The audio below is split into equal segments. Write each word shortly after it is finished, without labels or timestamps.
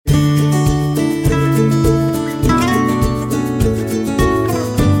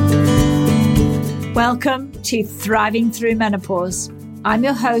Welcome to Thriving Through Menopause. I'm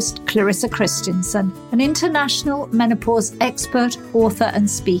your host, Clarissa Christensen, an international menopause expert, author, and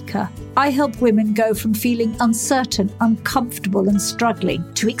speaker. I help women go from feeling uncertain, uncomfortable, and struggling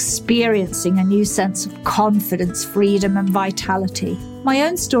to experiencing a new sense of confidence, freedom, and vitality. My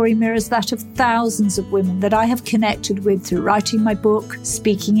own story mirrors that of thousands of women that I have connected with through writing my book,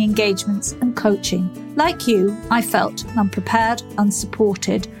 speaking engagements, and coaching. Like you, I felt unprepared,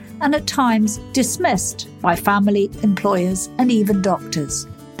 unsupported, and at times dismissed by family, employers, and even doctors.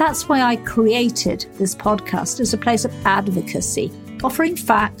 That's why I created this podcast as a place of advocacy, offering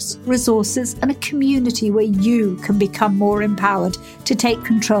facts, resources, and a community where you can become more empowered to take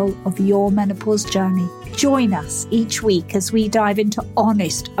control of your menopause journey. Join us each week as we dive into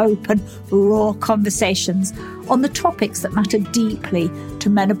honest, open, raw conversations on the topics that matter deeply to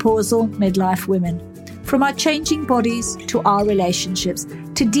menopausal midlife women. From our changing bodies to our relationships,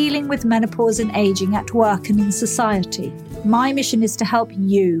 to dealing with menopause and aging at work and in society. My mission is to help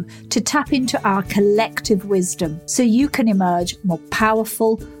you to tap into our collective wisdom so you can emerge more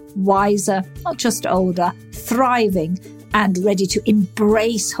powerful, wiser, not just older, thriving, and ready to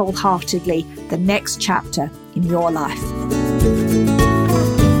embrace wholeheartedly the next chapter in your life.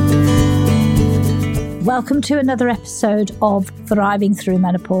 Welcome to another episode of Thriving Through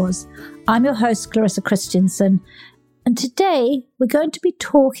Menopause. I'm your host, Clarissa Christensen, and today we're going to be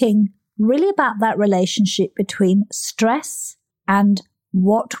talking really about that relationship between stress and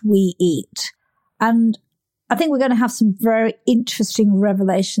what we eat. And I think we're going to have some very interesting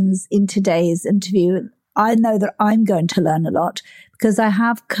revelations in today's interview. I know that I'm going to learn a lot because I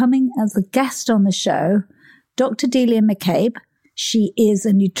have coming as a guest on the show, Dr. Delia McCabe. She is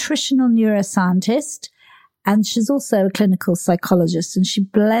a nutritional neuroscientist and she's also a clinical psychologist, and she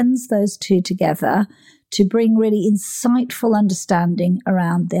blends those two together to bring really insightful understanding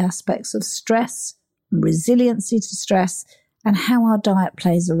around the aspects of stress, resiliency to stress, and how our diet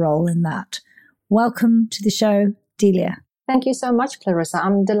plays a role in that. Welcome to the show, Delia. Thank you so much, Clarissa.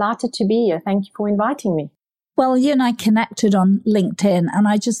 I'm delighted to be here. Thank you for inviting me. Well, you and I connected on LinkedIn, and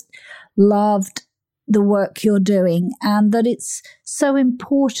I just loved the work you're doing and that it's so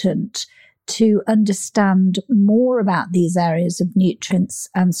important to understand more about these areas of nutrients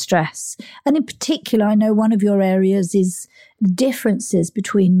and stress. And in particular, I know one of your areas is differences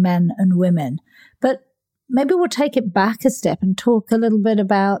between men and women. But maybe we'll take it back a step and talk a little bit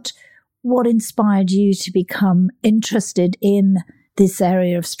about what inspired you to become interested in this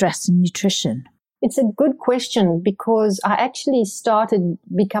area of stress and nutrition. It's a good question because I actually started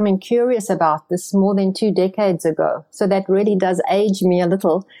becoming curious about this more than 2 decades ago. So that really does age me a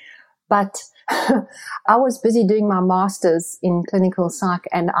little. But I was busy doing my master's in clinical psych,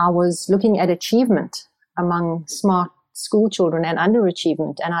 and I was looking at achievement among smart school children and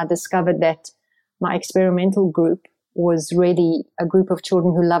underachievement. And I discovered that my experimental group was really a group of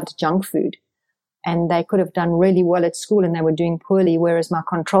children who loved junk food. And they could have done really well at school and they were doing poorly, whereas my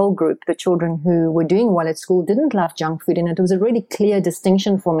control group, the children who were doing well at school, didn't love junk food. And it was a really clear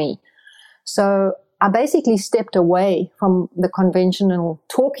distinction for me. So I basically stepped away from the conventional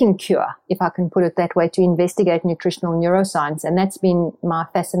talking cure, if I can put it that way, to investigate nutritional neuroscience. And that's been my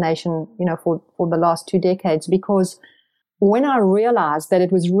fascination, for the last 2 decades, because when I realized that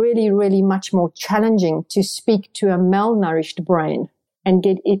it was really, really much more challenging to speak to a malnourished brain and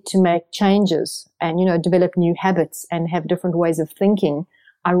get it to make changes and, develop new habits and have different ways of thinking,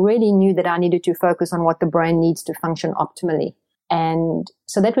 I really knew that I needed to focus on what the brain needs to function optimally. And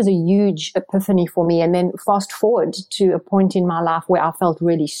so that was a huge epiphany for me. And then fast forward to a point in my life where I felt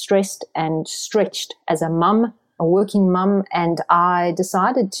really stressed and stretched as a mum, a working mum, and I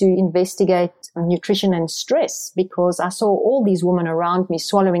decided to investigate nutrition and stress because I saw all these women around me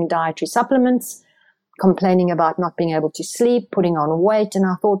swallowing dietary supplements, complaining about not being able to sleep, putting on weight. And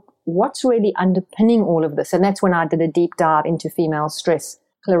I thought, what's really underpinning all of this? And that's when I did a deep dive into female stress,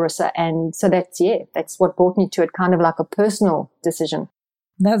 Clarissa. And so that's what brought me to it, kind of like a personal decision.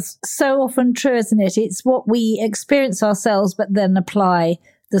 That's so often true, isn't it? It's what we experience ourselves, but then apply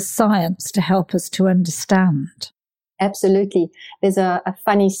the science to help us to understand. Absolutely. There's a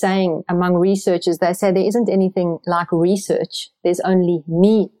funny saying among researchers. They say there isn't anything like research. There's only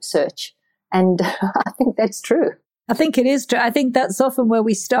me search. And I think that's true. I think it is true. I think that's often where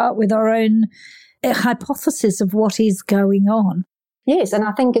we start with our own hypothesis of what is going on. Yes, and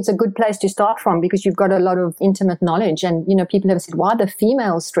I think it's a good place to start from because you've got a lot of intimate knowledge. And, people have said, why the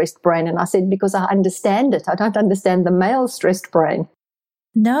female stressed brain? And I said, because I understand it. I don't understand the male stressed brain.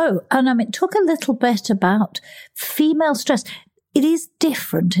 No. And talk a little bit about female stress. It is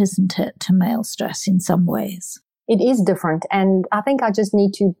different, isn't it, to male stress in some ways? It is different. And I think I just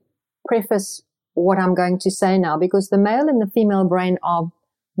need to preface what I'm going to say now, because the male and the female brain are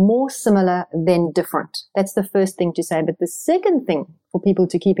more similar than different. That's the first thing to say. But the second thing for people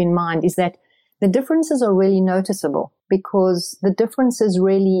to keep in mind is that the differences are really noticeable, because the differences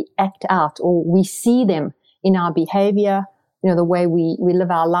really act out, or we see them in our behavior, the way we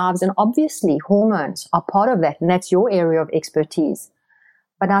live our lives. And obviously hormones are part of that, and that's your area of expertise.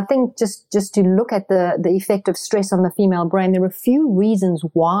 But I think just to look at the effect of stress on the female brain, there are a few reasons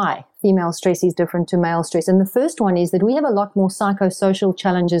why female stress is different to male stress. And the first one is that we have a lot more psychosocial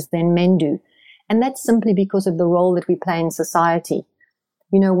challenges than men do. And that's simply because of the role that we play in society.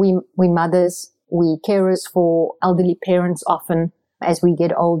 We mothers, we carers for elderly parents often as we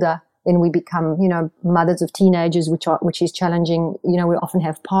get older. Then we become, mothers of teenagers, which is challenging. We often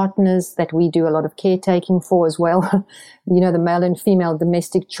have partners that we do a lot of caretaking for as well. The male and female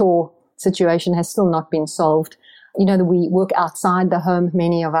domestic chore situation has still not been solved. That we work outside the home.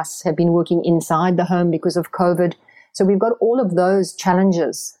 Many of us have been working inside the home because of COVID. So we've got all of those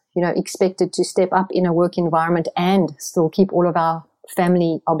challenges, expected to step up in a work environment and still keep all of our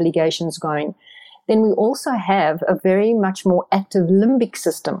family obligations going. Then we also have a very much more active limbic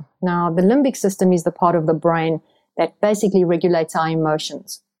system. Now, the limbic system is the part of the brain that basically regulates our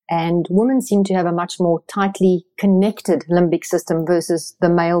emotions. And women seem to have a much more tightly connected limbic system versus the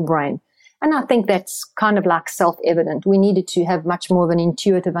male brain. And I think that's kind of like self-evident. We needed to have much more of an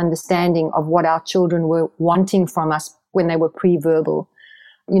intuitive understanding of what our children were wanting from us when they were pre-verbal.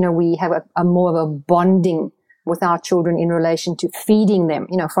 We have a more of a bonding with our children in relation to feeding them,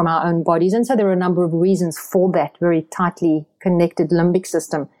 from our own bodies. And so there are a number of reasons for that very tightly connected limbic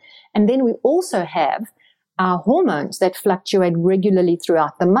system. And then we also have our hormones that fluctuate regularly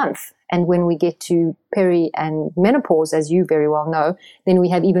throughout the month. And when we get to peri and menopause, as you very well know, then we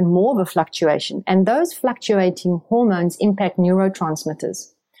have even more of a fluctuation. And those fluctuating hormones impact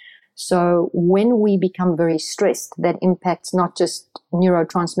neurotransmitters. So when we become very stressed, that impacts not just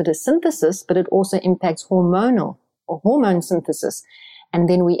neurotransmitter synthesis, but it also impacts hormone synthesis. And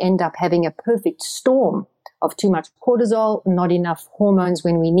then we end up having a perfect storm of too much cortisol, not enough hormones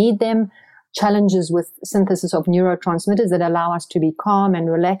when we need them, challenges with synthesis of neurotransmitters that allow us to be calm and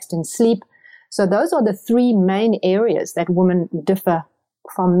relaxed and sleep. So those are the three main areas that women differ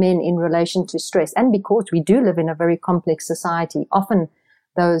from men in relation to stress. And because we do live in a very complex society, often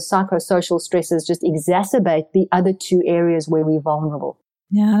those psychosocial stresses just exacerbate the other two areas where we're vulnerable.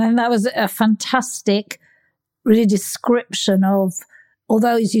 Yeah, and that was a fantastic really description of,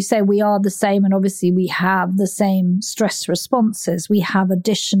 although, as you say, we are the same, and obviously we have the same stress responses, we have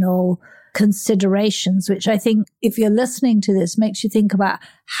additional considerations, which I think if you're listening to this makes you think about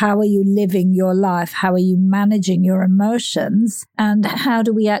how are you living your life? How are you managing your emotions? And how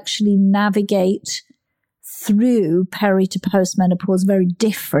do we actually navigate through peri to postmenopause very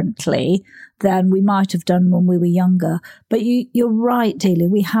differently than we might have done when we were younger? But you're right, Delia.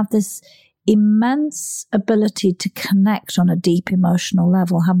 We have this immense ability to connect on a deep emotional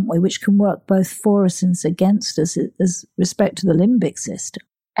level, haven't we? Which can work both for us and against us as respect to the limbic system.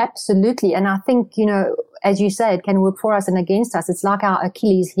 Absolutely. And I think, as you say, it can work for us and against us. It's like our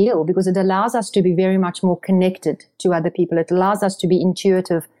Achilles heel, because it allows us to be very much more connected to other people. It allows us to be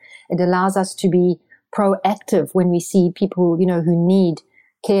intuitive. It allows us to be proactive when we see people, who need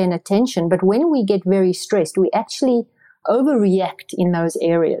care and attention. But when we get very stressed, we actually overreact in those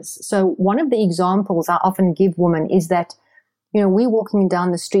areas. So one of the examples I often give women is that, we're walking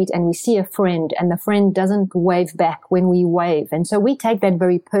down the street and we see a friend and the friend doesn't wave back when we wave. And so we take that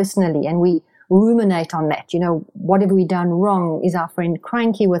very personally and we ruminate on that. What have we done wrong? Is our friend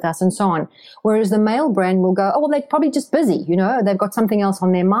cranky with us? And so on. Whereas the male brain will go, oh, well, they're probably just busy. They've got something else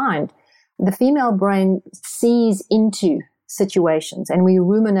on their mind. The female brain sees into situations and we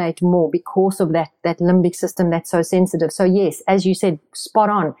ruminate more because of that limbic system that's so sensitive. So yes, as you said, spot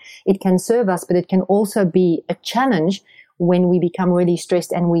on. It can serve us, but it can also be a challenge when we become really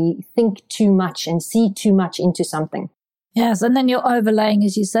stressed and we think too much and see too much into something. Yes, and then you're overlaying,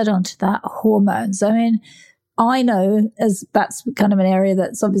 as you said, onto that hormones. I mean, I know, as that's kind of an area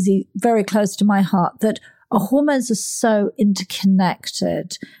that's obviously very close to my heart, that our hormones are so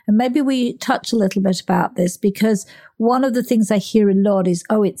interconnected. And maybe we touch a little bit about this, because one of the things I hear a lot is,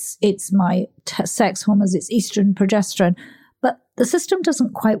 it's my sex hormones, it's estrogen, progesterone. But the system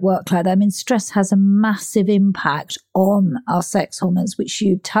doesn't quite work like that. I mean, stress has a massive impact on our sex hormones, which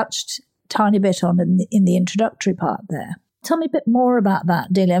you touched a tiny bit on in the introductory part there. Tell me a bit more about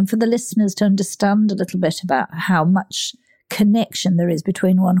that, Delia, and for the listeners to understand a little bit about how much connection there is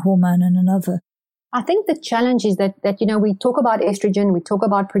between one hormone and another. I think the challenge is that we talk about estrogen, we talk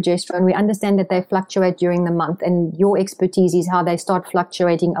about progesterone, we understand that they fluctuate during the month, and your expertise is how they start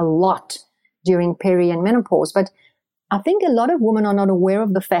fluctuating a lot during peri and menopause. But I think a lot of women are not aware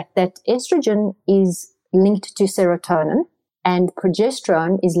of the fact that estrogen is linked to serotonin and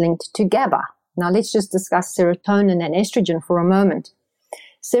progesterone is linked to GABA. Now let's just discuss serotonin and estrogen for a moment.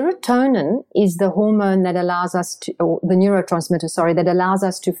 Serotonin is the hormone that allows us to, or the neurotransmitter, sorry, that allows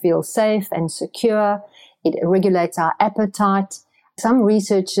us to feel safe and secure. It regulates our appetite. Some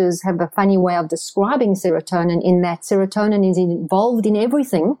researchers have a funny way of describing serotonin in that serotonin is involved in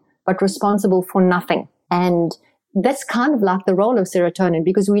everything but responsible for nothing. And that's kind of like the role of serotonin,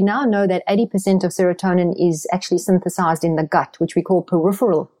 because we now know that 80% of serotonin is actually synthesized in the gut, which we call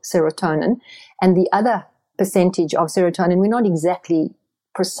peripheral serotonin. And the other percentage of serotonin, we're not exactly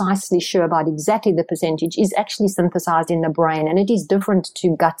precisely sure about exactly the percentage, is actually synthesized in the brain, and it is different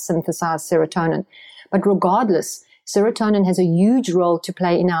to gut synthesized serotonin. But regardless, serotonin has a huge role to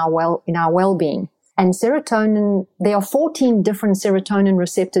play in our well-being. And serotonin, there are 14 different serotonin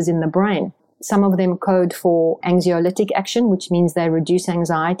receptors in the brain. Some of them code for anxiolytic action, which means they reduce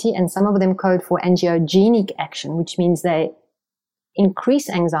anxiety, and some of them code for angiogenic action, which means they increase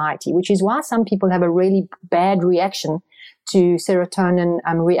anxiety, which is why some people have a really bad reaction to serotonin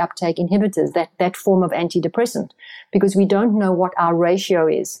reuptake inhibitors, that form of antidepressant, because we don't know what our ratio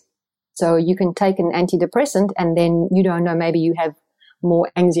is. So you can take an antidepressant and then you don't know, maybe you have more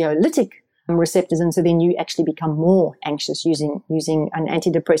anxiolytic receptors, and so then you actually become more anxious using an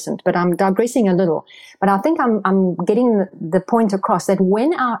antidepressant. But I'm digressing a little. But I think I'm getting the point across that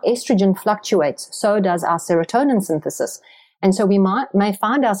when our estrogen fluctuates, so does our serotonin synthesis. And so we may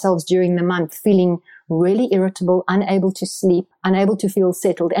find ourselves during the month feeling really irritable, unable to sleep, unable to feel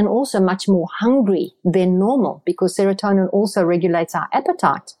settled, and also much more hungry than normal, because serotonin also regulates our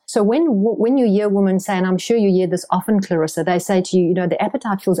appetite. So when you hear women say, and I'm sure you hear this often, Clarissa, they say to you, the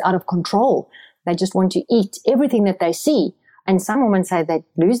appetite feels out of control. They just want to eat everything that they see. And some women say they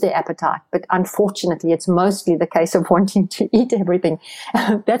lose their appetite, but unfortunately, it's mostly the case of wanting to eat everything.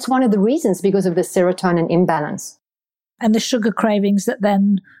 That's one of the reasons, because of the serotonin imbalance. And the sugar cravings that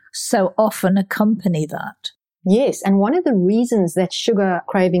then so often accompany that. Yes, and one of the reasons that sugar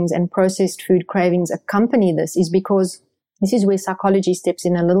cravings and processed food cravings accompany this is because this is where psychology steps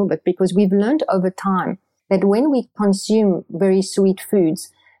in a little bit, because we've learned over time that when we consume very sweet foods,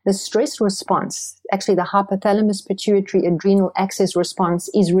 the stress response, actually the hypothalamus pituitary adrenal axis response,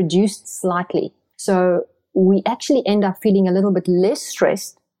 is reduced slightly. So we actually end up feeling a little bit less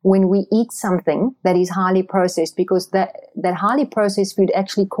stressed when we eat something that is highly processed, because that highly processed food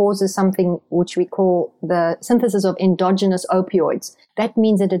actually causes something which we call the synthesis of endogenous opioids. That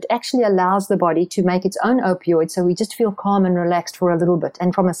means that it actually allows the body to make its own opioids, so we just feel calm and relaxed for a little bit.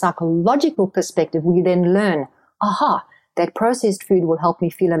 And from a psychological perspective, we then learn, that processed food will help me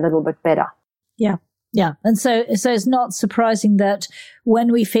feel a little bit better. Yeah, yeah. And so it's not surprising that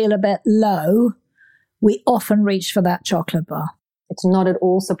when we feel a bit low, we often reach for that chocolate bar. It's not at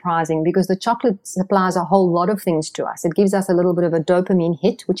all surprising, because the chocolate supplies a whole lot of things to us. It gives us a little bit of a dopamine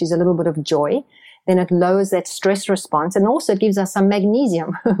hit, which is a little bit of joy. Then it lowers that stress response, and also gives us some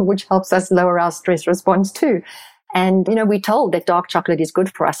magnesium, which helps us lower our stress response too. And, we're told that dark chocolate is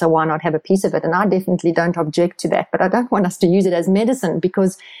good for us, so why not have a piece of it? And I definitely don't object to that, but I don't want us to use it as medicine,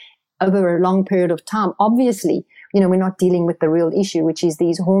 because over a long period of time, obviously, we're not dealing with the real issue, which is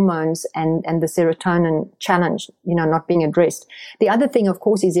these hormones and the serotonin challenge, not being addressed. The other thing, of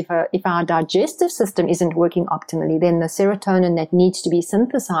course, is if our digestive system isn't working optimally, then the serotonin that needs to be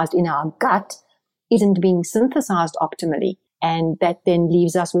synthesized in our gut isn't being synthesized optimally. And that then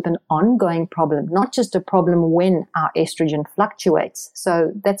leaves us with an ongoing problem, not just a problem when our estrogen fluctuates.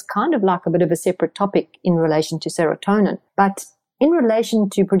 So that's kind of like a bit of a separate topic in relation to serotonin. But in relation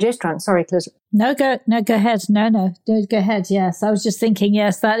to progesterone, sorry, Liz. No, go ahead. No, go ahead. Yes, I was just thinking,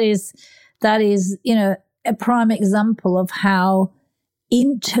 yes, that is, a prime example of how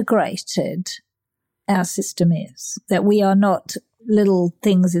integrated our system is, that we are not little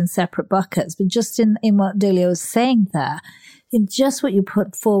things in separate buckets, but just in what Delia was saying there, in just what you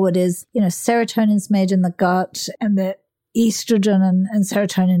put forward is, serotonin is made in the gut, and the estrogen and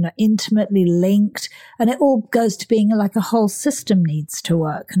serotonin are intimately linked, and it all goes to being like a whole system needs to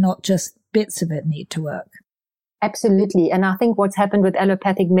work, not just bits of it need to work. Absolutely. And I think what's happened with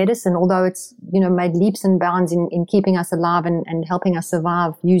allopathic medicine, although it's, made leaps and bounds in keeping us alive and helping us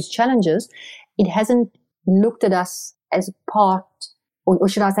survive huge challenges, it hasn't looked at us as part, or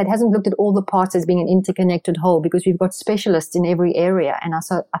should I say, it hasn't looked at all the parts as being an interconnected whole, because we've got specialists in every area. And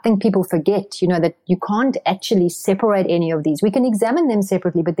so I think people forget, that you can't actually separate any of these. We can examine them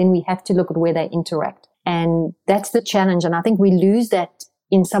separately, but then we have to look at where they interact. And that's the challenge. And I think we lose that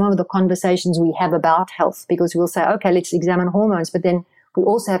in some of the conversations we have about health, because we'll say, okay, let's examine hormones, but then we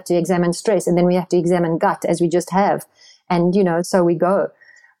also have to examine stress, and then we have to examine gut, as we just have. And, so we go.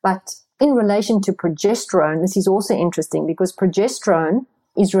 But in relation to progesterone, this is also interesting because progesterone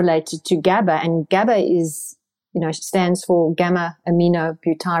is related to GABA, and GABA is, stands for gamma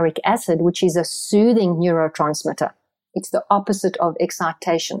aminobutyric acid, which is a soothing neurotransmitter. It's the opposite of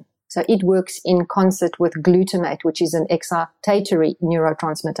excitation. So it works in concert with glutamate, which is an excitatory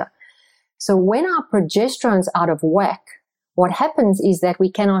neurotransmitter. So when our progesterone's out of whack, what happens is that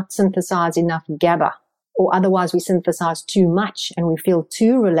we cannot synthesize enough GABA, or otherwise we synthesize too much and we feel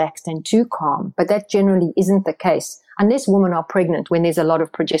too relaxed and too calm. But that generally isn't the case unless women are pregnant when there's a lot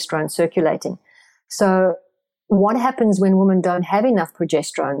of progesterone circulating. So what happens when women don't have enough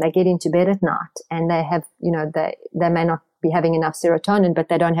progesterone? They get into bed at night and they have, they may not be having enough serotonin, but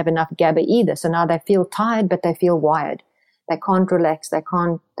they don't have enough GABA either. So now they feel tired, but they feel wired. They can't relax. They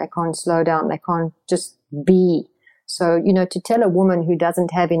can't slow down. They can't just be. So, to tell a woman who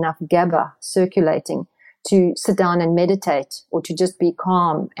doesn't have enough GABA circulating to sit down and meditate or to just be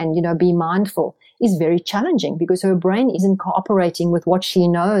calm and, be mindful is very challenging because her brain isn't cooperating with what she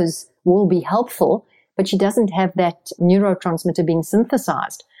knows will be helpful, but she doesn't have that neurotransmitter being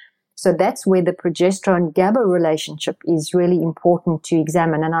synthesized. So that's where the progesterone-GABA relationship is really important to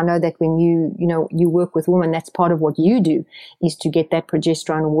examine. And I know that when you work with women, that's part of what you do, is to get that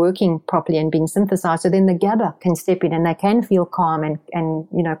progesterone working properly and being synthesized. So then the GABA can step in and they can feel calm and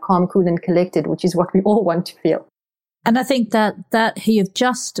calm, cool and collected, which is what we all want to feel. And I think that you've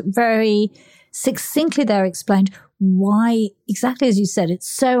just very succinctly there explained why, exactly as you said, it's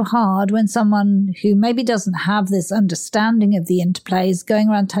so hard when someone who maybe doesn't have this understanding of the interplay is going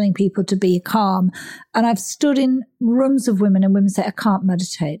around telling people to be calm. And I've stood in rooms of women and women say, I can't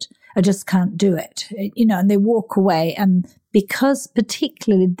meditate. I just can't do it. And they walk away. And because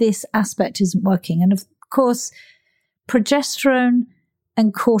particularly this aspect isn't working. And of course, progesterone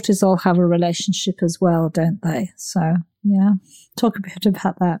and cortisol have a relationship as well, don't they? So, yeah, talk a bit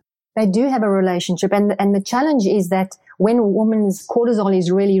about that. They do have a relationship. And the challenge is that when a woman's cortisol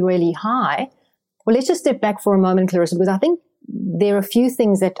is really, really high, well, let's just step back for a moment, Clarissa, because I think there are a few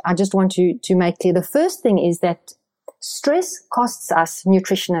things that I just want to make clear. The first thing is that stress costs us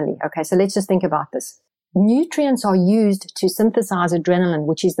nutritionally. Okay, so let's just think about this. Nutrients are used to synthesize adrenaline,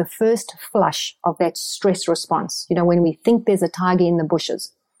 which is the first flush of that stress response. When we think there's a tiger in the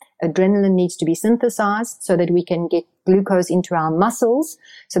bushes, adrenaline needs to be synthesized so that we can get glucose into our muscles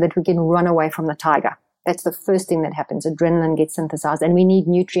so that we can run away from the tiger. That's the first thing that happens. Adrenaline gets synthesized and we need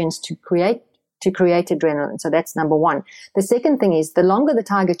nutrients to create adrenaline. So that's number one. The second thing is the longer the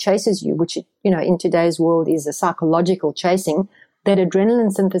tiger chases you, which, in today's world is a psychological chasing, that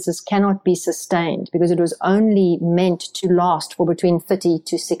adrenaline synthesis cannot be sustained because it was only meant to last for between 30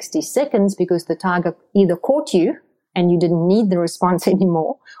 to 60 seconds because the tiger either caught you and you didn't need the response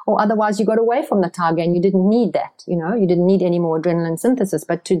anymore, or otherwise you got away from the tiger and you didn't need that, you didn't need any more adrenaline synthesis.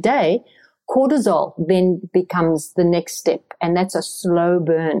 But today, cortisol then becomes the next step, and that's a slow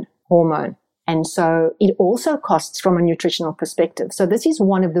burn hormone. And so it also costs from a nutritional perspective. So this is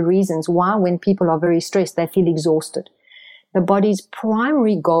one of the reasons why when people are very stressed, they feel exhausted. The body's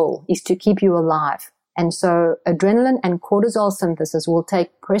primary goal is to keep you alive. And so adrenaline and cortisol synthesis will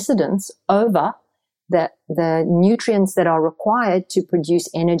take precedence over the nutrients that are required to produce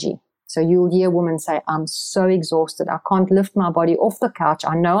energy. So you'll hear women say, I'm so exhausted. I can't lift my body off the couch.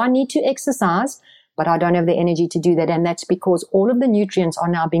 I know I need to exercise, but I don't have the energy to do that. And that's because all of the nutrients are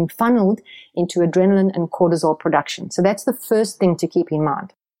now being funneled into adrenaline and cortisol production. So that's the first thing to keep in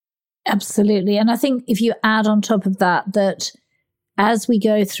mind. Absolutely. And I think if you add on top of that as we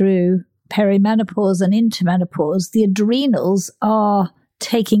go through perimenopause and into menopause, the adrenals are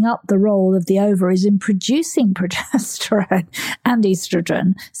taking up the role of the ovaries in producing progesterone and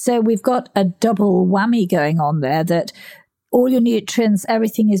estrogen. So we've got a double whammy going on there, that all your nutrients,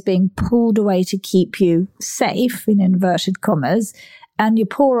 everything is being pulled away to keep you safe, in inverted commas, and your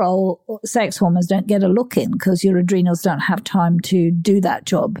poor old sex hormones don't get a look in because your adrenals don't have time to do that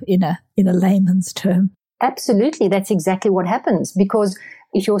job in a layman's term. Absolutely. That's exactly what happens, because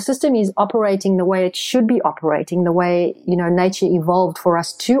if your system is operating the way it should be operating, the way, nature evolved for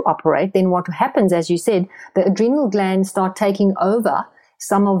us to operate, then what happens, as you said, the adrenal glands start taking over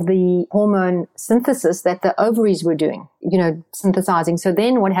some of the hormone synthesis that the ovaries were doing, synthesizing. So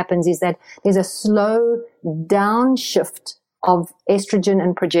then what happens is that there's a slow downshift of estrogen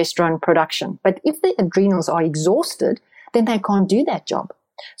and progesterone production. But if the adrenals are exhausted, then they can't do that job.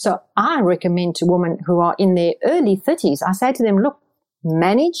 So I recommend to women who are in their early 30s, I say to them, look,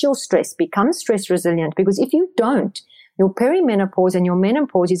 manage your stress, become stress resilient, because if you don't, your perimenopause and your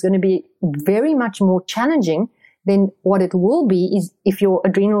menopause is going to be very much more challenging then what it will be is if your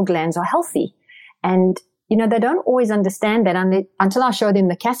adrenal glands are healthy. And, they don't always understand that until I show them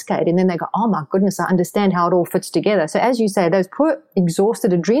the cascade, and then they go, oh my goodness, I understand how it all fits together. So as you say, those poor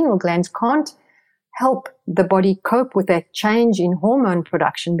exhausted adrenal glands can't help the body cope with that change in hormone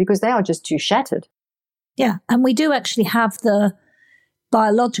production because they are just too shattered. Yeah, and we do actually have the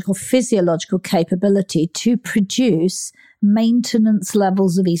biological, physiological capability to produce maintenance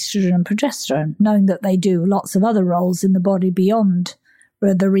levels of estrogen and progesterone, knowing that they do lots of other roles in the body beyond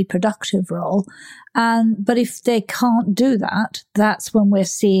the reproductive role. But if they can't do that, that's when we're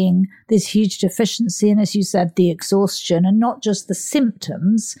seeing this huge deficiency. And as you said, the exhaustion, and not just the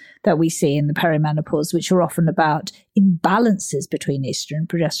symptoms that we see in the perimenopause, which are often about imbalances between estrogen and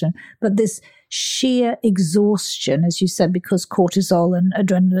progesterone, but this sheer exhaustion, as you said, because cortisol and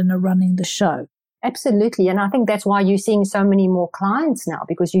adrenaline are running the show. Absolutely. And I think that's why you're seeing so many more clients now,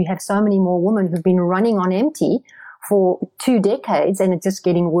 because you have so many more women who've been running on empty for 2 decades, and it's just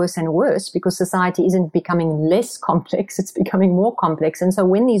getting worse and worse because society isn't becoming less complex, it's becoming more complex. And so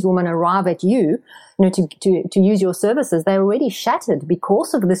when these women arrive at you, to use your services, they're already shattered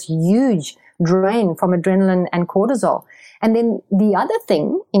because of this huge drain from adrenaline and cortisol. And then the other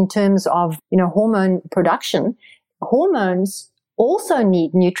thing in terms of, hormone production, hormones also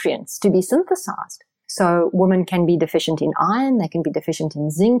need nutrients to be synthesized. So women can be deficient in iron, they can be deficient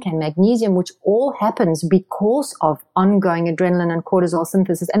in zinc and magnesium, which all happens because of ongoing adrenaline and cortisol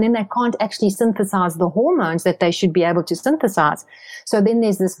synthesis. And then they can't actually synthesize the hormones that they should be able to synthesize. So then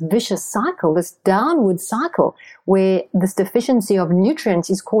there's this vicious cycle, this downward cycle, where this deficiency of nutrients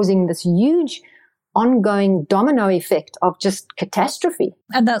is causing this huge ongoing domino effect of just catastrophe.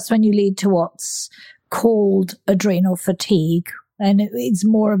 And that's when you lead to what's called adrenal fatigue. And it's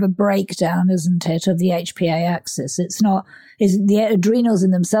more of a breakdown, isn't it, of the HPA axis. The adrenals in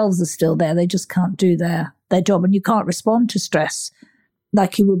themselves are still there. They just can't do their job. And you can't respond to stress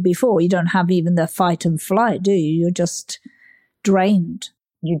like you would before. You don't have even the fight and flight, do you? You're just drained.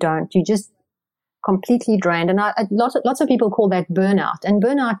 You don't. You're just completely drained. And lots of people call that burnout. And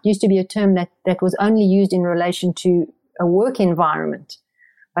burnout used to be a term that was only used in relation to a work environment.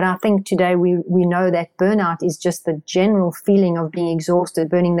 But I think today we know that burnout is just the general feeling of being exhausted,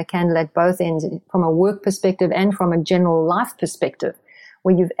 burning the candle at both ends, from a work perspective and from a general life perspective,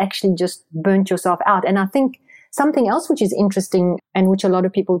 where you've actually just burnt yourself out. And I think something else which is interesting and which a lot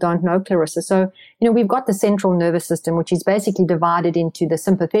of people don't know, Clarissa. So, we've got the central nervous system, which is basically divided into the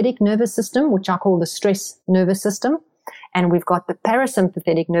sympathetic nervous system, which I call the stress nervous system. And we've got the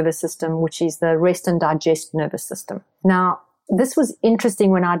parasympathetic nervous system, which is the rest and digest nervous system. Now, this was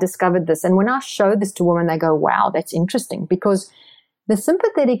interesting when I discovered this. And when I show this to women, they go, wow, that's interesting, because the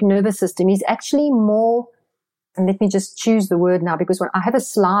sympathetic nervous system is actually more, and let me just choose the word now, because when I have a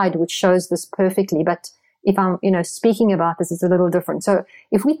slide which shows this perfectly, but if I'm, speaking about this, it's a little different. So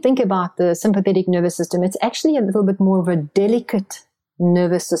if we think about the sympathetic nervous system, it's actually a little bit more of a delicate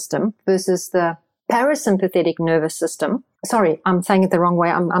nervous system versus the parasympathetic nervous system. Sorry, I'm saying it the wrong way.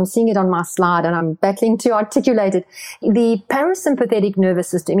 I'm seeing it on my slide and I'm battling to articulate it. The parasympathetic nervous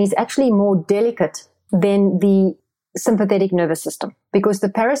system is actually more delicate than the sympathetic nervous system, because the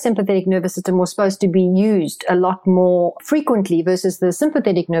parasympathetic nervous system was supposed to be used a lot more frequently versus the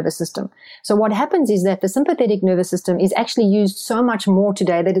sympathetic nervous system. So what happens is that the sympathetic nervous system is actually used so much more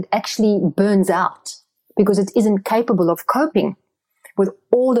today that it actually burns out because it isn't capable of coping with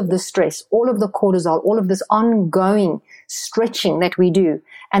all of the stress, all of the cortisol, all of this ongoing stretching that we do.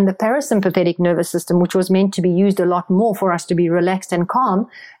 And the parasympathetic nervous system, which was meant to be used a lot more for us to be relaxed and calm,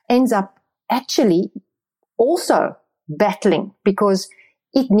 ends up actually also battling because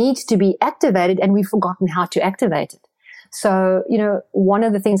it needs to be activated and we've forgotten how to activate it. So, one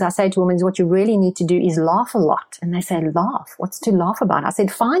of the things I say to women is what you really need to do is laugh a lot. And they say, laugh? What's to laugh about? I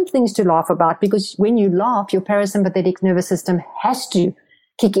said, find things to laugh about, because when you laugh, your parasympathetic nervous system has to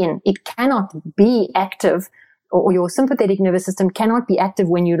kick in. It cannot be active, or your sympathetic nervous system cannot be active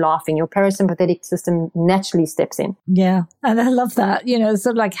when you're laughing. Your parasympathetic system naturally steps in. Yeah. And I love that,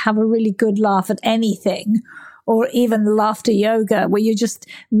 sort of like have a really good laugh at anything. Or even laughter yoga, where you just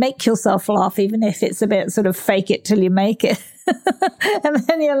make yourself laugh, even if it's a bit sort of fake it till you make it. And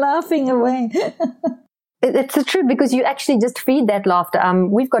then you're laughing away. It's the truth, because you actually just feed that laughter.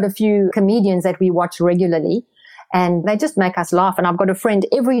 We've got a few comedians that we watch regularly, and they just make us laugh. And I've got a friend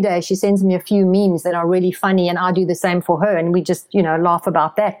every day, she sends me a few memes that are really funny, and I do the same for her. And we just, laugh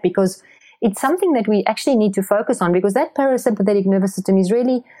about that, because it's something that we actually need to focus on, because that parasympathetic nervous system is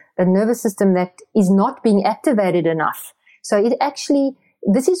really the nervous system that is not being activated enough. So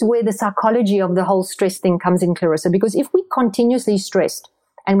this is where the psychology of the whole stress thing comes in, Clarissa, because if we're continuously stressed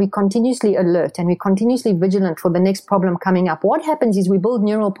and we're continuously alert and we're continuously vigilant for the next problem coming up, what happens is we build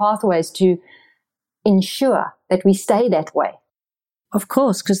neural pathways to ensure that we stay that way. Of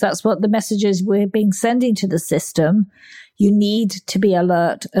course, because that's what the messages we're being sending to the system. You need to be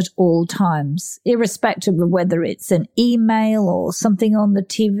alert at all times, irrespective of whether it's an email or something on the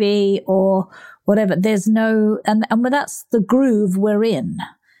TV or whatever. There's no, and that's the groove we're in.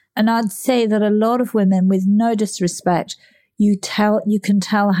 And I'd say that a lot of women, with no disrespect, you can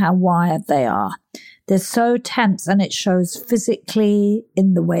tell how wired they are. They're so tense, and it shows physically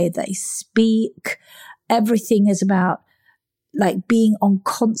in the way they speak. Everything is about like being on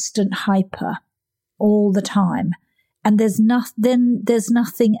constant hyper all the time. And there's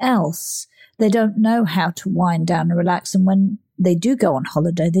nothing else. They don't know how to wind down and relax. And when they do go on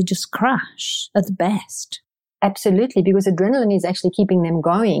holiday, they just crash at the best. Absolutely, because adrenaline is actually keeping them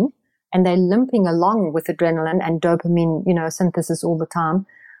going, and they're limping along with adrenaline and dopamine, synthesis all the time.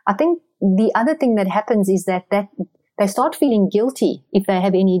 I think the other thing that happens is that they start feeling guilty if they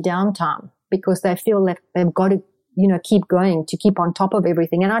have any downtime, because they feel that they've got to, keep going, to keep on top of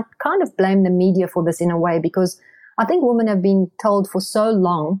everything. And I kind of blame the media for this in a way, because I think women have been told for so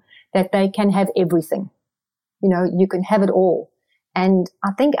long that they can have everything. You can have it all. And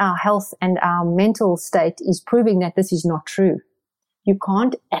I think our health and our mental state is proving that this is not true. You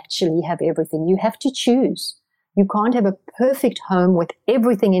can't actually have everything. You have to choose. You can't have a perfect home with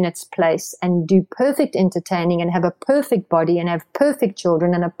everything in its place and do perfect entertaining and have a perfect body and have perfect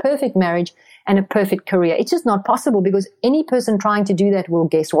children and a perfect marriage and a perfect career. It's just not possible, because any person trying to do that will,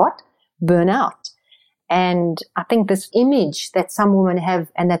 guess what? Burn out. And I think this image that some women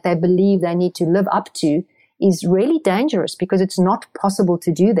have and that they believe they need to live up to is really dangerous, because it's not possible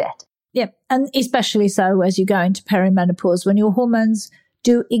to do that. Yeah, and especially so as you go into perimenopause, when your hormones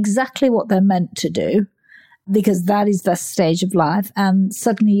do exactly what they're meant to do, because that is the stage of life, and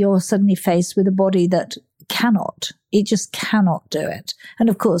suddenly you're faced with a body that it just cannot do it. And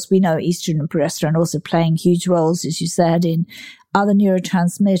of course, we know estrogen and progesterone also playing huge roles, as you said, in other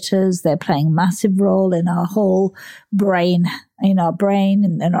neurotransmitters. They're playing a massive role in our whole brain, and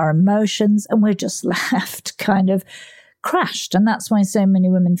our emotions, and we're just left kind of crashed. And that's why so many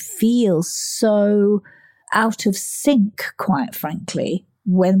women feel so out of sync, quite frankly,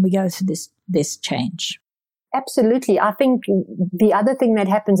 when we go through this change. Absolutely. I think the other thing that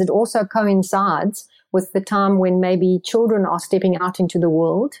happens, it also coincides with the time when maybe children are stepping out into the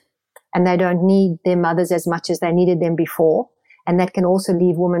world and they don't need their mothers as much as they needed them before. And that can also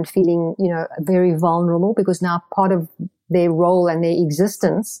leave women feeling, very vulnerable, because now part of their role and their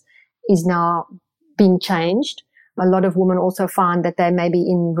existence is now being changed. A lot of women also find that they may be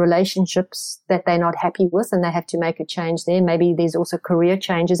in relationships that they're not happy with, and they have to make a change there. Maybe there's also career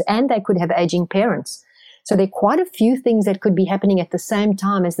changes, and they could have aging parents. So there are quite a few things that could be happening at the same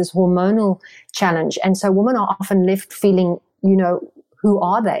time as this hormonal challenge. And so women are often left feeling, who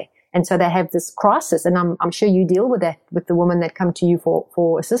are they? And so they have this crisis. And I'm sure you deal with that with the women that come to you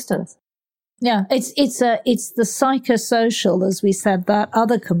for assistance. Yeah, it's the psychosocial, as we said, that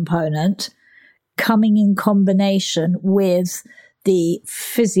other component coming in combination with the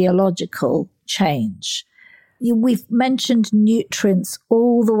physiological change. We've mentioned nutrients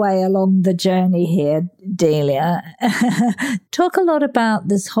all the way along the journey here, Delia. Talk a lot about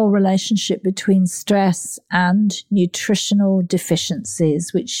this whole relationship between stress and nutritional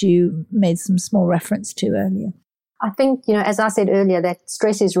deficiencies, which you made some small reference to earlier. I think, as I said earlier, that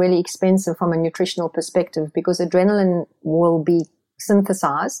stress is really expensive from a nutritional perspective, because adrenaline will be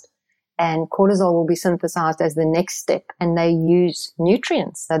synthesized and cortisol will be synthesized as the next step. And they use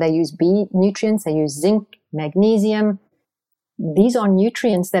nutrients. So they use B nutrients, they use zinc, magnesium. These are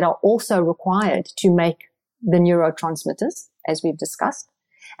nutrients that are also required to make the neurotransmitters, as we've discussed,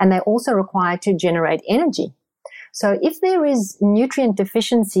 and they're also required to generate energy. So if there is nutrient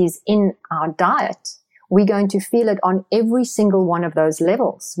deficiencies in our diet, we're going to feel it on every single one of those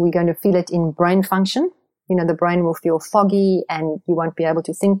levels. We're going to feel it in brain function. The brain will feel foggy and you won't be able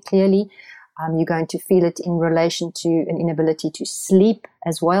to think clearly. You're going to feel it in relation to an inability to sleep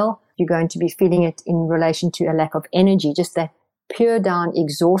as well. You're going to be feeling it in relation to a lack of energy, just that pure down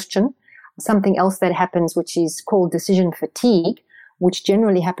exhaustion. Something else that happens, which is called decision fatigue, which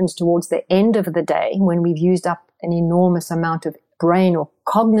generally happens towards the end of the day when we've used up an enormous amount of brain or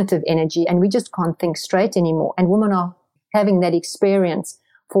cognitive energy and we just can't think straight anymore. And women are having that experience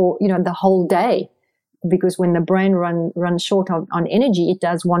for, the whole day, because when the brain runs short on energy, it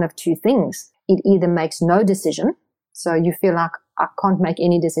does one of two things. It either makes no decision, so you feel like I can't make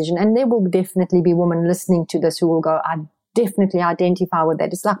any decision. And there will definitely be women listening to this who will go, I definitely identify with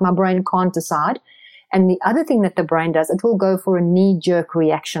that. It's like my brain can't decide. And the other thing that the brain does, it will go for a knee-jerk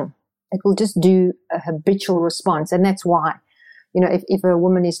reaction. It will just do a habitual response. And that's why, if a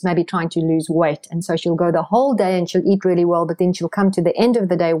woman is maybe trying to lose weight, and so she'll go the whole day and she'll eat really well, but then she'll come to the end of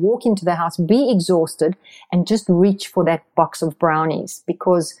the day, walk into the house, be exhausted, and just reach for that box of brownies,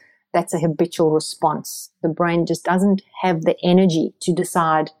 because that's a habitual response. The brain just doesn't have the energy to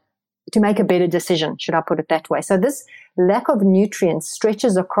decide, to make a better decision, should I put it that way. So this lack of nutrients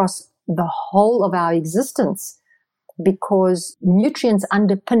stretches across the whole of our existence, because nutrients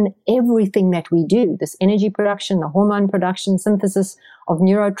underpin everything that we do, this energy production, the hormone production, synthesis of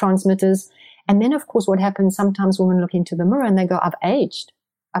neurotransmitters. And then, of course, what happens, sometimes women look into the mirror and they go, I've aged,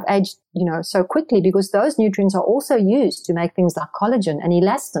 so quickly, because those nutrients are also used to make things like collagen and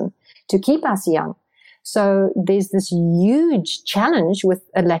elastin to keep us young. So there's this huge challenge with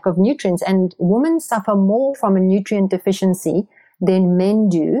a lack of nutrients, and women suffer more from a nutrient deficiency than men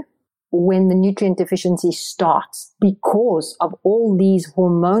do when the nutrient deficiency starts, because of all these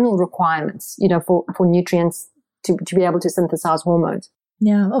hormonal requirements, for nutrients to be able to synthesize hormones.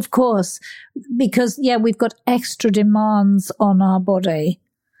 Yeah, of course, because, we've got extra demands on our body,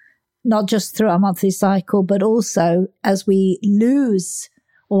 not just through our monthly cycle, but also as we lose,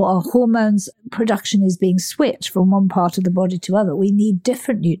 or our hormones production is being switched from one part of the body to other. We need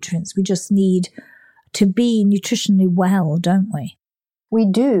different nutrients. We just need to be nutritionally well, don't we? We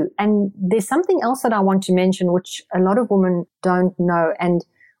do. And there's something else that I want to mention, which a lot of women don't know. And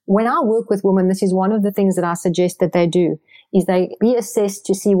when I work with women, this is one of the things that I suggest that they do, is they be assessed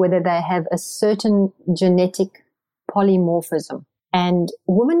to see whether they have a certain genetic polymorphism. And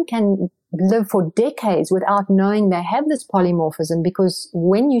women can live for decades without knowing they have this polymorphism, because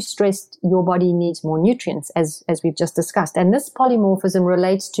when you're stressed, your body needs more nutrients, as we've just discussed. And this polymorphism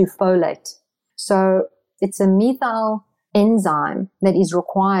relates to folate. So it's a methyl enzyme that is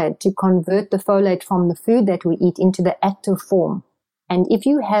required to convert the folate from the food that we eat into the active form. And if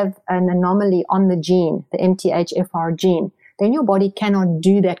you have an anomaly on the gene, the MTHFR gene, then your body cannot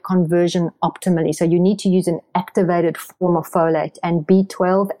do that conversion optimally. So you need to use an activated form of folate and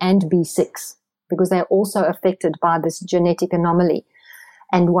B12 and B6, because they're also affected by this genetic anomaly.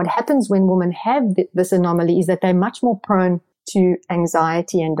 And what happens when women have this anomaly is that they're much more prone to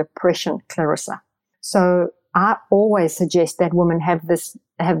anxiety and depression, Clarissa. So I always suggest that women have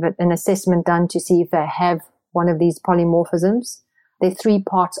an assessment done to see if they have one of these polymorphisms. There are 3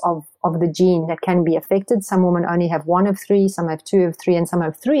 parts of the gene that can be affected. Some women only have 1 of 3, some have 2 of 3, and some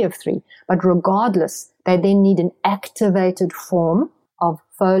have 3 of 3. But regardless, they then need an activated form of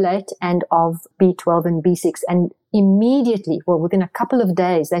folate and of B12 and B6. And immediately, within a couple of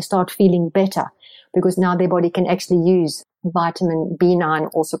days, they start feeling better, because now their body can actually use vitamin B9,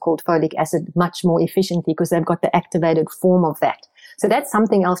 also called folic acid, much more efficiently, because they've got the activated form of that. So that's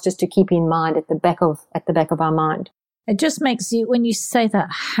something else just to keep in mind at the back of our mind. It just makes you, when you say that,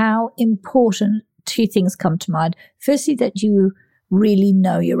 how important 2 things come to mind. Firstly, that you really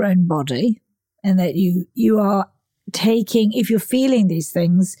know your own body, and that you are taking, if you're feeling these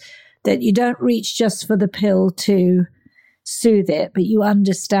things, that you don't reach just for the pill to soothe it, but you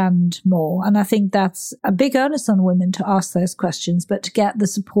understand more. And I think that's a big onus on women to ask those questions, but to get the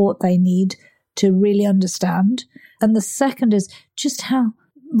support they need to really understand. And the second is just how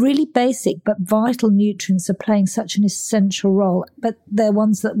really basic but vital nutrients are playing such an essential role, but they're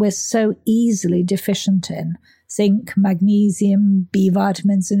ones that we're so easily deficient in. Zinc, magnesium, B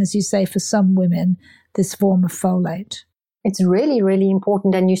vitamins, and as you say, for some women, this form of folate. It's really, really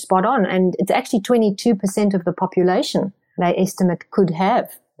important, and you're spot on. And it's actually 22% of the population they estimate could have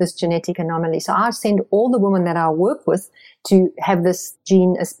this genetic anomaly. So I send all the women that I work with to have this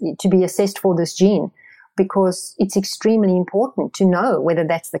gene, to be assessed for this gene, because it's extremely important to know whether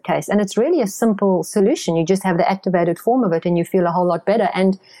that's the case. And it's really a simple solution. You just have the activated form of it and you feel a whole lot better.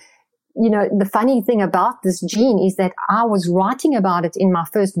 And, the funny thing about this gene is that I was writing about it in my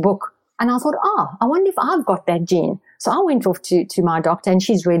first book, and I thought, I wonder if I've got that gene. So I went off to my doctor, and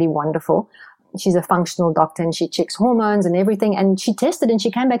she's really wonderful. She's a functional doctor, and she checks hormones and everything. And she tested, and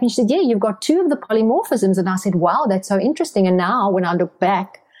she came back and she said, yeah, you've got 2 of the polymorphisms. And I said, wow, that's so interesting. And now when I look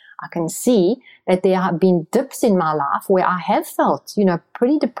back, I can see that there have been dips in my life where I have felt,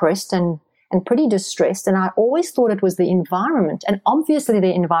 pretty depressed and pretty distressed. And I always thought it was the environment. And obviously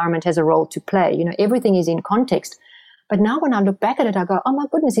the environment has a role to play. Everything is in context. But now when I look back at it, I go, oh my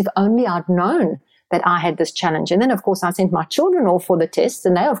goodness, if only I'd known that I had this challenge. And then, of course, I sent my children off for the tests,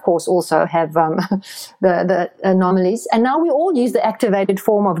 and they, of course, also have the anomalies. And now we all use the activated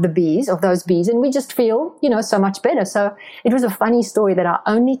form of those bees, and we just feel, so much better. So it was a funny story that I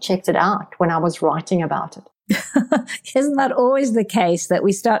only checked it out when I was writing about it. Isn't that always the case, that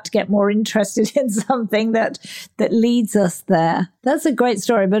we start to get more interested in something that leads us there? That's a great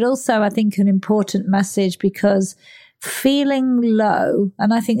story, but also I think an important message, because feeling low,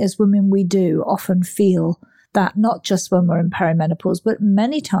 and I think as women we do often feel that, not just when we're in perimenopause, but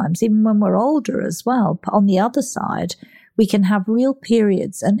many times even when we're older as well. On the other side, we can have real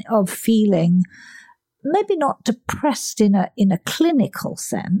periods of feeling maybe not depressed in a clinical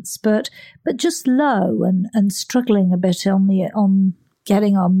sense, but just low and struggling a bit on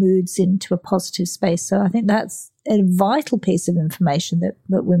getting our moods into a positive space. So I think that's a vital piece of information that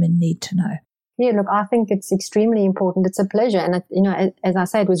women need to know. Yeah, look, I think it's extremely important. It's a pleasure. And, as I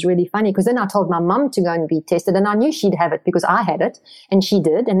say, it was really funny because then I told my mum to go and be tested, and I knew she'd have it because I had it and she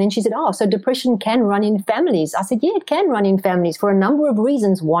did. And then she said, oh, so depression can run in families. I said, yeah, it can run in families for a number of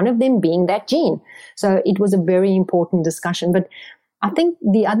reasons, one of them being that gene. So it was a very important discussion. But I think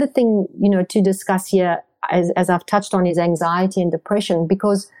the other thing, to discuss here, as I've touched on, is anxiety and depression,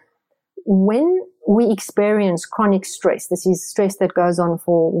 because when we experience chronic stress, this is stress that goes on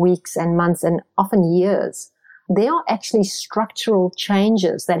for weeks and months and often years, there are actually structural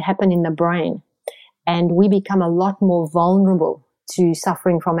changes that happen in the brain, and we become a lot more vulnerable to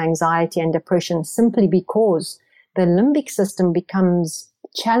suffering from anxiety and depression simply because the limbic system becomes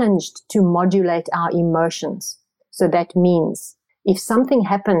challenged to modulate our emotions. So that means if something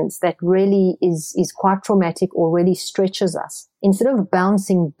happens that really is quite traumatic or really stretches us, instead of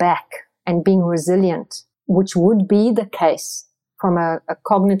bouncing back and being resilient, which would be the case from a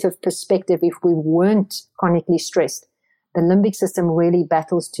cognitive perspective if we weren't chronically stressed, the limbic system really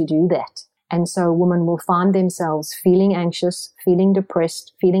battles to do that. And so women will find themselves feeling anxious, feeling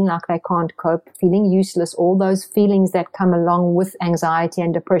depressed, feeling like they can't cope, feeling useless, all those feelings that come along with anxiety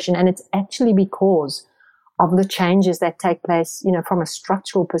and depression. And it's actually because of the changes that take place, from a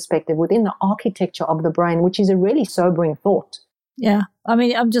structural perspective within the architecture of the brain, which is a really sobering thought. Yeah. I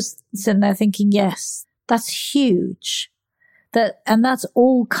mean, I'm just sitting there thinking, yes, that's huge. And that's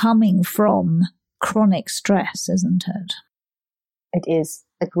all coming from chronic stress, isn't it? It is.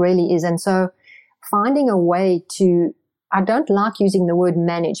 It really is. And so finding a way I don't like using the word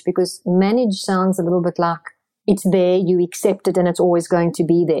manage, because manage sounds a little bit like it's there, you accept it, and it's always going to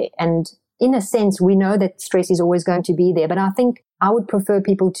be there. And in a sense, we know that stress is always going to be there, but I think I would prefer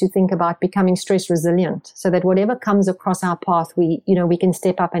people to think about becoming stress resilient, so that whatever comes across our path, we can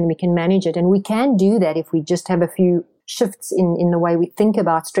step up and we can manage it. And we can do that if we just have a few shifts in the way we think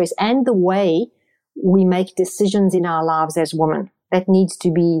about stress and the way we make decisions in our lives as women. That needs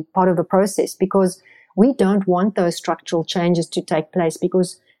to be part of the process, because we don't want those structural changes to take place,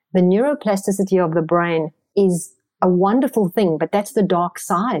 because the neuroplasticity of the brain is a wonderful thing, but that's the dark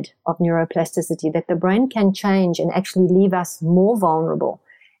side of neuroplasticity, that the brain can change and actually leave us more vulnerable.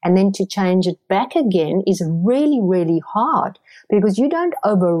 And then to change it back again is really, really hard, because you don't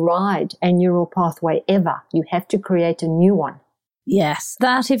override a neural pathway ever. You have to create a new one. Yes,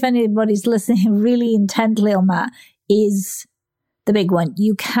 that, if anybody's listening really intently on that, is the big one.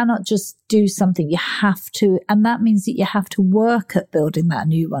 You cannot just do something. You have to, and that means that you have to work at building that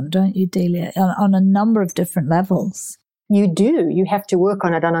new one, don't you, Delia, on a number of different levels? You do. You have to work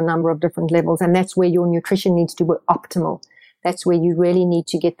on it on a number of different levels, and that's where your nutrition needs to be optimal. That's where you really need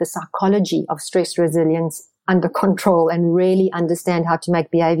to get the psychology of stress resilience under control and really understand how to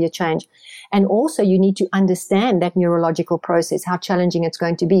make behavior change. And also you need to understand that neurological process, how challenging it's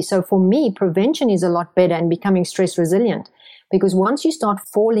going to be. So for me, prevention is a lot better in becoming stress resilient. Because once you start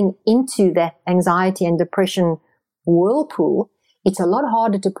falling into that anxiety and depression whirlpool, it's a lot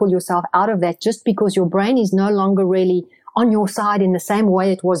harder to pull yourself out of that, just because your brain is no longer really on your side in the same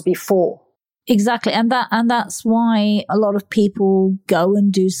way it was before. Exactly. And that's why a lot of people go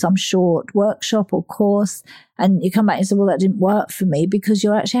and do some short workshop or course, and you come back and say, well, that didn't work for me, because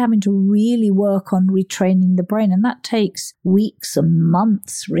you're actually having to really work on retraining the brain. And that takes weeks and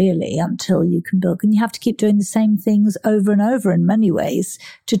months, really, until you can build. And you have to keep doing the same things over and over in many ways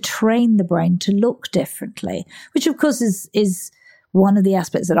to train the brain to look differently, which of course is one of the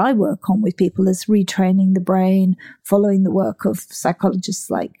aspects that I work on with people, is retraining the brain, following the work of psychologists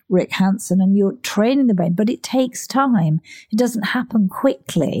like Rick Hanson, and you're training the brain, but it takes time. It doesn't happen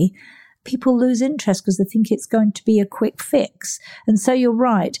quickly. People lose interest because they think it's going to be a quick fix. And so you're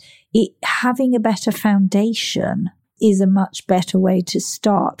right. Having a better foundation is a much better way to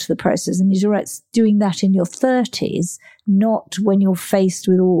start the process. And you're right, doing that in your 30s, not when you're faced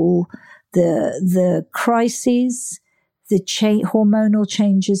with all the crises, the hormonal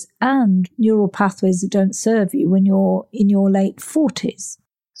changes and neural pathways that don't serve you when you're in your late 40s.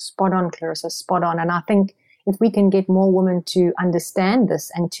 Spot on, Clarissa, spot on. And I think if we can get more women to understand this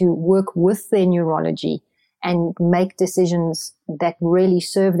and to work with their neurology and make decisions that really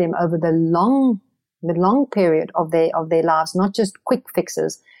serve them over the long period of their lives, not just quick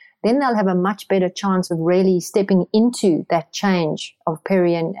fixes, then they'll have a much better chance of really stepping into that change of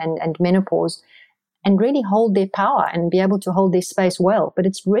peri and menopause and really hold their power and be able to hold their space well. But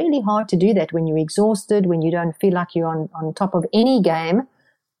it's really hard to do that when you're exhausted, when you don't feel like you're on top of any game,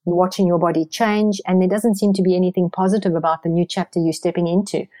 you're watching your body change, and there doesn't seem to be anything positive about the new chapter you're stepping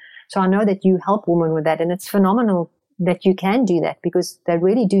into. So I know that you help women with that, and it's phenomenal that you can do that, because they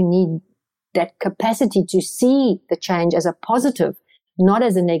really do need that capacity to see the change as a positive, not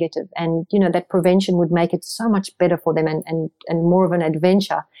as a negative. And, that prevention would make it so much better for them and more of an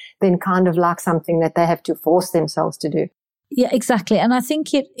adventure than kind of like something that they have to force themselves to do. Yeah, exactly. And I think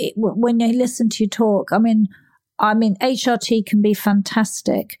when you listen to you talk, I mean, HRT can be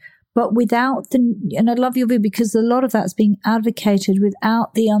fantastic, but without and I love your view, because a lot of that's being advocated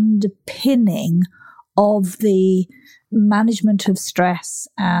without the underpinning of the management of stress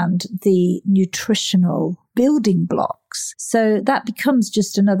and the nutritional building blocks. So that becomes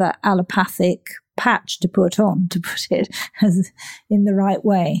just another allopathic patch to put on, to put it in the right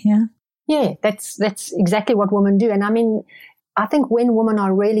way. Yeah. Yeah, that's exactly what women do. And I mean, I think when women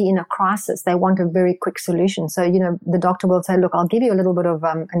are really in a crisis, they want a very quick solution. So, the doctor will say, look, I'll give you a little bit of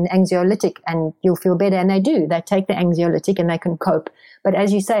an anxiolytic and you'll feel better. And they do. They take the anxiolytic and they can cope. But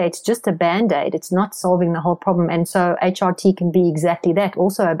as you say, it's just a Band-Aid. It's not solving the whole problem. And so HRT can be exactly that,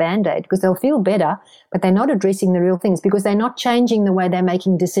 also a Band-Aid, because they'll feel better, but they're not addressing the real things, because they're not changing the way they're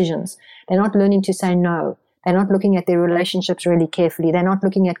making decisions. They're not learning to say no. They're not looking at their relationships really carefully. They're not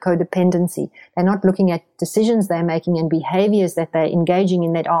looking at codependency. They're not looking at decisions they're making and behaviors that they're engaging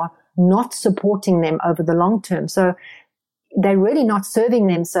in that are not supporting them over the long term. So they're really not serving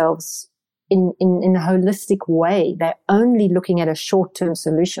themselves in a holistic way. They're only looking at a short-term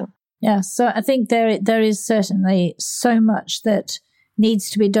solution. Yeah, so I think there is certainly so much that needs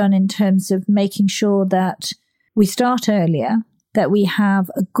to be done in terms of making sure that we start earlier, that we have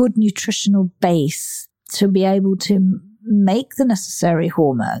a good nutritional base to be able to make the necessary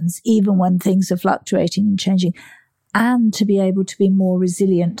hormones, even when things are fluctuating and changing, and to be able to be more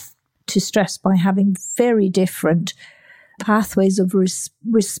resilient to stress by having very different pathways of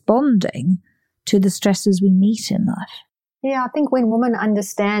responding to the stresses we meet in life. Yeah, I think when women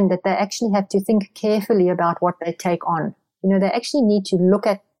understand that they actually have to think carefully about what they take on, they actually need to look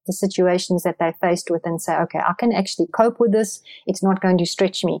at the situations that they're faced with and say, okay, I can actually cope with this. It's not going to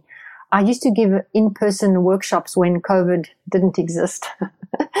stretch me. I used to give in-person workshops when COVID didn't exist.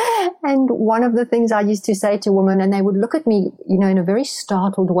 And one of the things I used to say to women, and they would look at me, in a very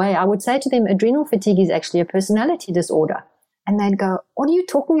startled way, I would say to them, adrenal fatigue is actually a personality disorder. And they'd go, what are you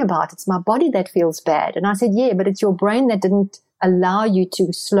talking about? It's my body that feels bad. And I said, yeah, but it's your brain that didn't allow you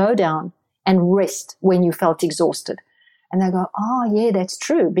to slow down and rest when you felt exhausted. And they go, oh, yeah, that's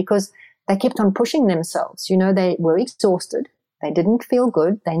true, because they kept on pushing themselves. They were exhausted. They didn't feel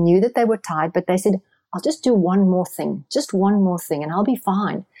good. They knew that they were tired, but they said, I'll just do one more thing, and I'll be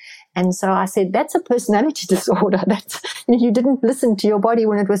fine. And so I said, that's a personality disorder. That's, you didn't listen to your body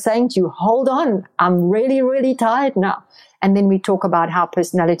when it was saying to you, hold on, I'm really, really tired now. And then we talk about how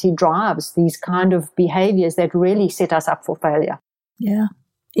personality drives these kind of behaviors that really set us up for failure. Yeah,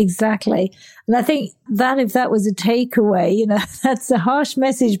 exactly. And I think that if that was a takeaway, that's a harsh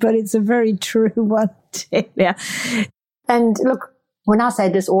message, but it's a very true one. Yeah. And look, when I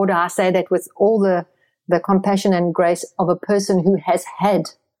say disorder, I say that with all the compassion and grace of a person who has had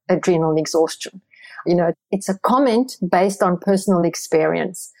adrenal exhaustion. It's a comment based on personal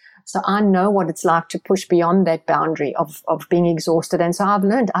experience. So I know what it's like to push beyond that boundary of being exhausted. And so I've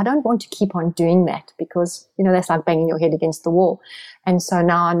learned I don't want to keep on doing that, because, that's like banging your head against the wall. And so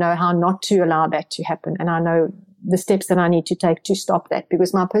now I know how not to allow that to happen. And I know the steps that I need to take to stop that,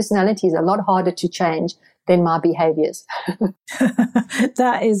 because my personality is a lot harder to change than my behaviors.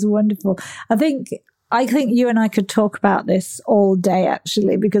 That is wonderful. I think you and I could talk about this all day,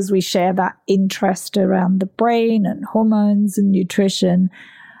 actually, because we share that interest around the brain and hormones and nutrition.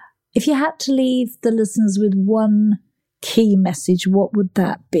 If you had to leave the listeners with one key message, what would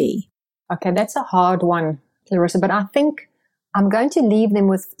that be? Okay, that's a hard one, Clarissa, but I think I'm going to leave them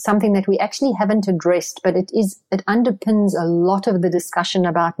with something that we actually haven't addressed, but it underpins a lot of the discussion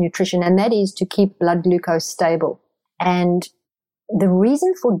about nutrition, and that is to keep blood glucose stable. And the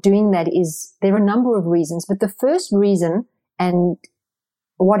reason for doing that is, there are a number of reasons, but the first reason, and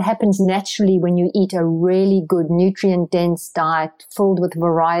what happens naturally when you eat a really good nutrient-dense diet filled with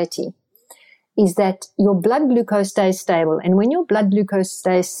variety, is that your blood glucose stays stable. And when your blood glucose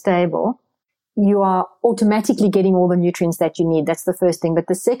stays stable, you are automatically getting all the nutrients that you need. That's the first thing. But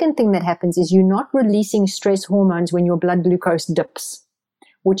the second thing that happens is you're not releasing stress hormones when your blood glucose dips,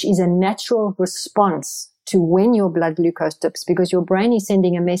 which is a natural response to when your blood glucose dips, because your brain is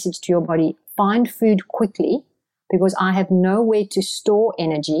sending a message to your body, find food quickly, because I have nowhere to store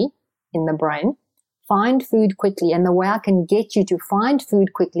energy in the brain. Find food quickly. And the way I can get you to find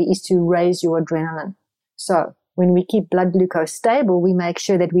food quickly is to raise your adrenaline. So when we keep blood glucose stable, we make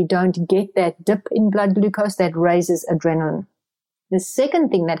sure that we don't get that dip in blood glucose that raises adrenaline. The second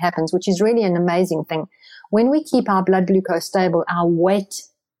thing that happens, which is really an amazing thing, when we keep our blood glucose stable, our weight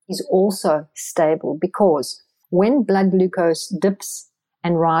is also stable, because when blood glucose dips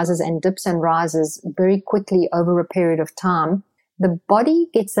and rises and dips and rises very quickly over a period of time, the body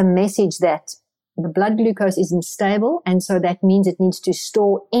gets a message that the blood glucose isn't stable, and so that means it needs to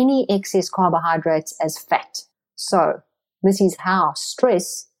store any excess carbohydrates as fat. So this is how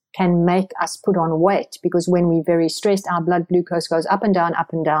stress can make us put on weight, because when we're very stressed, our blood glucose goes up and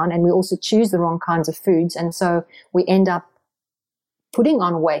down, and we also choose the wrong kinds of foods, and so we end up putting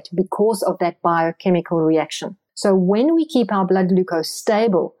on weight because of that biochemical reaction. So when we keep our blood glucose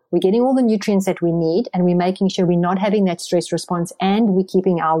stable, we're getting all the nutrients that we need, and we're making sure we're not having that stress response, and we're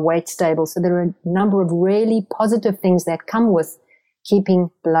keeping our weight stable. So there are a number of really positive things that come with keeping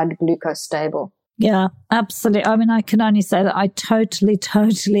blood glucose stable. Yeah, absolutely. I mean, I can only say that I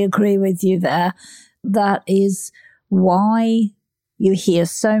totally agree with you there. That is why you hear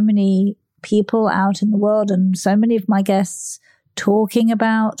so many people out in the world, and so many of my guests talking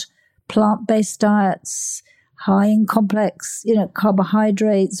about plant-based diets, high in complex,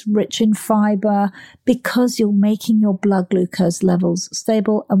 carbohydrates, rich in fiber, because you're making your blood glucose levels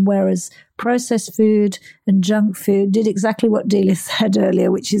stable. And whereas processed food and junk food did exactly what Delia said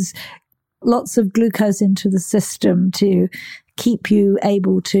earlier, which is lots of glucose into the system to keep you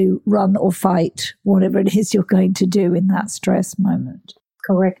able to run or fight whatever it is you're going to do in that stress moment.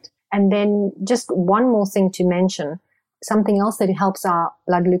 Correct. And then just one more thing to mention. Something else that helps our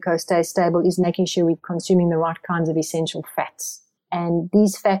blood glucose stay stable is making sure we're consuming the right kinds of essential fats. And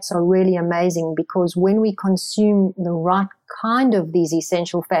these fats are really amazing, because when we consume the right kind of these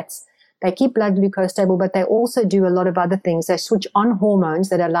essential fats, they keep blood glucose stable, but they also do a lot of other things. They switch on hormones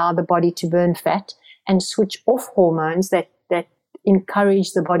that allow the body to burn fat, and switch off hormones that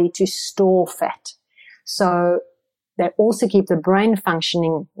encourage the body to store fat. So they also keep the brain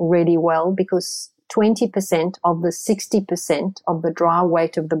functioning really well, because 20% of the 60% of the dry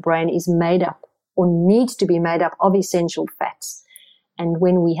weight of the brain is made up, or needs to be made up, of essential fats. And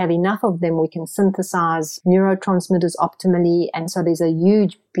when we have enough of them, we can synthesize neurotransmitters optimally. And so there's a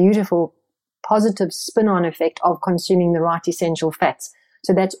huge, beautiful, positive spin-on effect of consuming the right essential fats.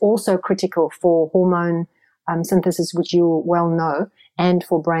 So that's also critical for hormone synthesis, which you well know, and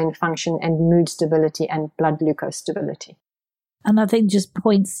for brain function and mood stability and blood glucose stability. And I think just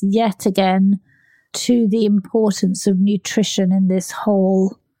points yet again to the importance of nutrition in this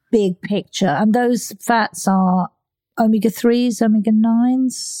whole big picture. And those fats are omega-3s,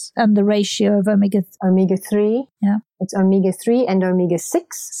 omega-9s, and the ratio of omega-3. Yeah. It's omega-3 and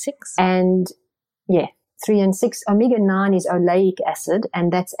omega-6. 6. And 3 and 6. Omega-9 is oleic acid,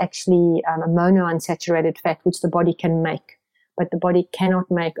 and that's actually a monounsaturated fat, which the body can make. But the body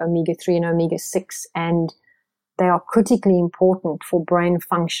cannot make omega-3 and omega-6, and they are critically important for brain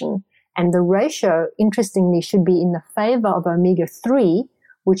function. And the ratio, interestingly, should be in the favor of omega-3,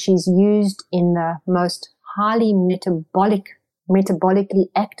 which is used in the most highly metabolically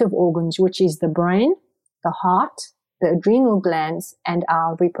active organs, which is the brain, the heart, the adrenal glands, and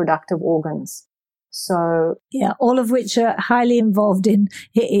our reproductive organs. So yeah, all of which are highly involved in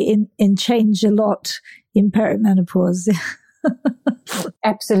change a lot in perimenopause.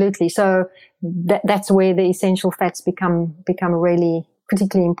 Absolutely. So that's where the essential fats become really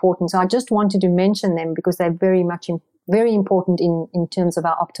critically important. So I just wanted to mention them because they're very important in terms of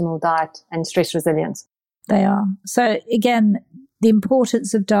our optimal diet and stress resilience. They are. So again, the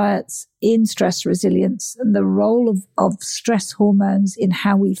importance of diets in stress resilience and the role of stress hormones in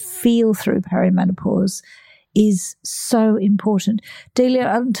how we feel through perimenopause is so important. Delia,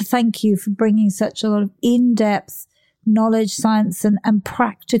 I want to thank you for bringing such a lot of in-depth knowledge, science, and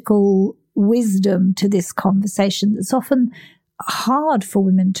practical wisdom to this conversation that's often hard for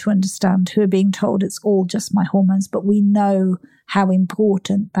women to understand, who are being told it's all just my hormones, but we know how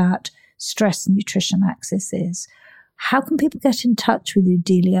important that stress nutrition axis is. How can people get in touch with you,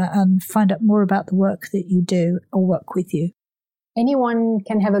 Delia, and find out more about the work that you do or work with you? Anyone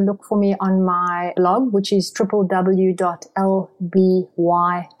can have a look for me on my blog, which is www.lby.life,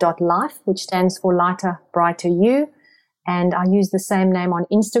 which stands for Lighter, Brighter You. And I use the same name on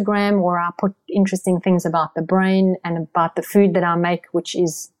Instagram, where I put interesting things about the brain and about the food that I make, which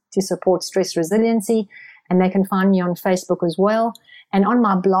is to support stress resiliency. And they can find me on Facebook as well. And on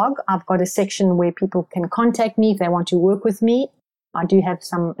my blog, I've got a section where people can contact me if they want to work with me. I do have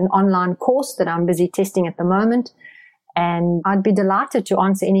an online course that I'm busy testing at the moment. And I'd be delighted to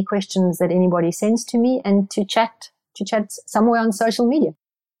answer any questions that anybody sends to me and to chat somewhere on social media.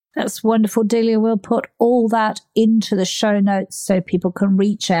 That's wonderful, Delia. We'll put all that into the show notes so people can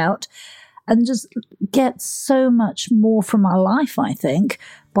reach out and just get so much more from our life, I think,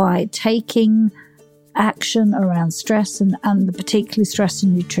 by taking action around stress and the particularly stress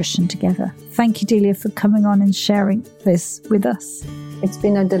and nutrition together. Thank you, Delia, for coming on and sharing this with us. It's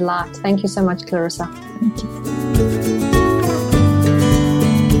been a delight. Thank you so much, Clarissa. Thank you.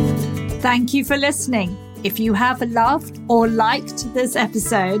 Thank you for listening. If you have loved or liked this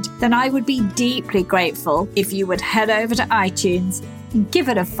episode, then I would be deeply grateful if you would head over to iTunes and give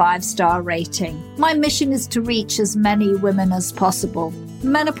it a 5-star rating. My mission is to reach as many women as possible,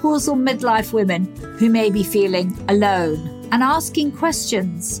 menopausal midlife women who may be feeling alone and asking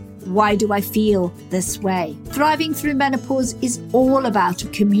questions. Why do I feel this way? Thriving Through Menopause is all about a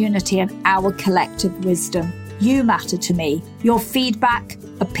community and our collective wisdom. You matter to me. Your feedback,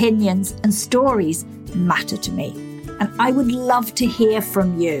 opinions, and stories matter to me. And I would love to hear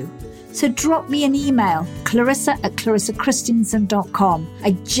from you. So drop me an email, clarissa@clarissachristiansen.com.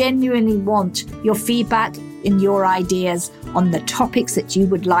 I genuinely want your feedback and your ideas on the topics that you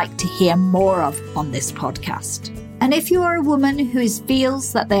would like to hear more of on this podcast. And if you are a woman who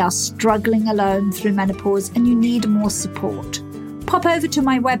feels that they are struggling alone through menopause and you need more support, pop over to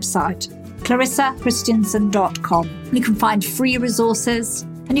my website, clarissachristiansen.com. You can find free resources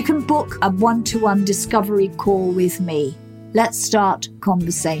and you can book a one-to-one discovery call with me. Let's start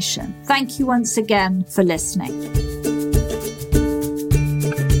conversation. Thank you once again for listening.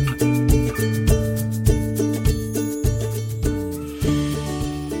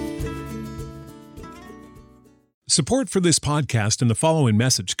 Support for this podcast and the following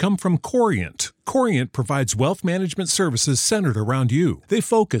message come from Corient. Corient provides wealth management services centered around you. They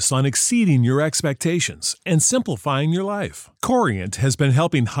focus on exceeding your expectations and simplifying your life. Corient has been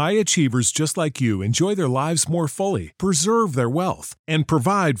helping high achievers just like you enjoy their lives more fully, preserve their wealth, and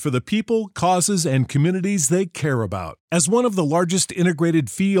provide for the people, causes, and communities they care about. As one of the largest integrated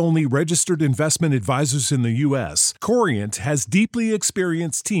fee-only registered investment advisors in the U.S., Corient has deeply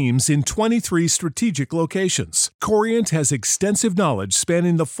experienced teams in 23 strategic locations. Corient has extensive knowledge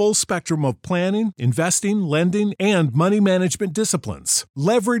spanning the full spectrum of planning, investing, lending, and money management disciplines.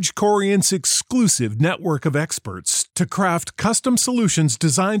 Leverage Corient's exclusive network of experts to craft custom solutions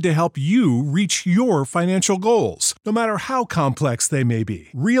designed to help you reach your financial goals, no matter how complex they may be.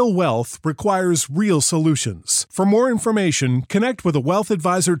 Real wealth requires real solutions. For more information, connect with a wealth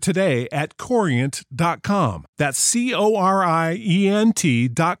advisor today at Corient.com. That's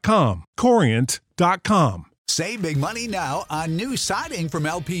Corient.com. Corient.com. Save big money now on new siding from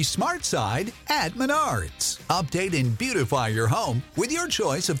LP SmartSide at Menards. Update and beautify your home with your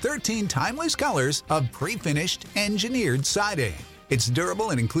choice of 13 timeless colors of pre-finished engineered siding. It's durable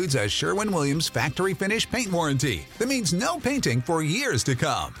and includes a Sherwin-Williams factory finish paint warranty that means no painting for years to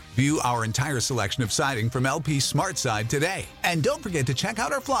come. View our entire selection of siding from LP SmartSide today. And don't forget to check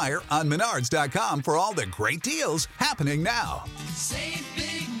out our flyer on Menards.com for all the great deals happening now. Save